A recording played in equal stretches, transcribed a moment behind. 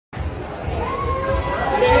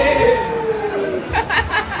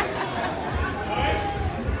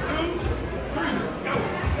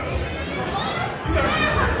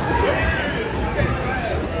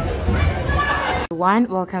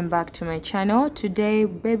everyone, welcome back to my channel. Today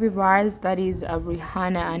baby Raz, that is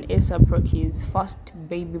Rihanna and A$AP Rocky's first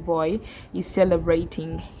baby boy, is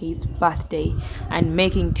celebrating his birthday and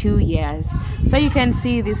making 2 years. So you can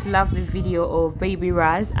see this lovely video of baby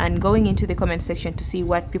Raz and going into the comment section to see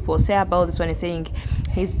what people say about this one. Is saying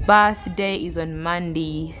his birthday is on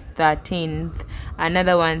Monday 13th.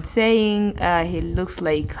 Another one saying he looks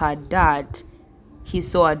like her dad, he's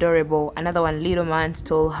so adorable. Another one, little man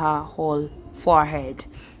stole her whole forehead.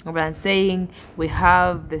 I'm saying we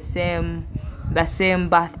have the same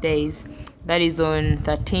birthdays, that is on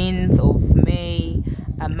 13th of May,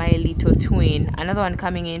 my little twin. Another one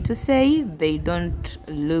coming in to say they don't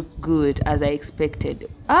look good as I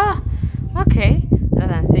expected. Okay.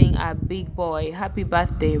 Another one saying a big boy, happy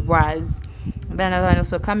birthday Raz. Then another one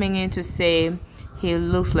also coming in to say he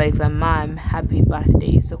looks like the mom, happy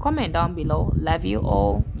birthday. So comment down below. Love you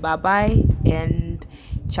all, bye bye and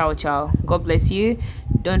ciao ciao. God bless you.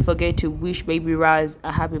 Don't forget to wish baby Raz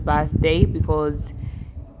a happy birthday because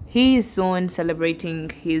he is soon celebrating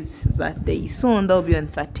his birthday soon. That'll be on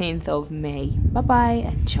 13th of May. Bye bye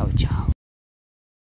and ciao ciao.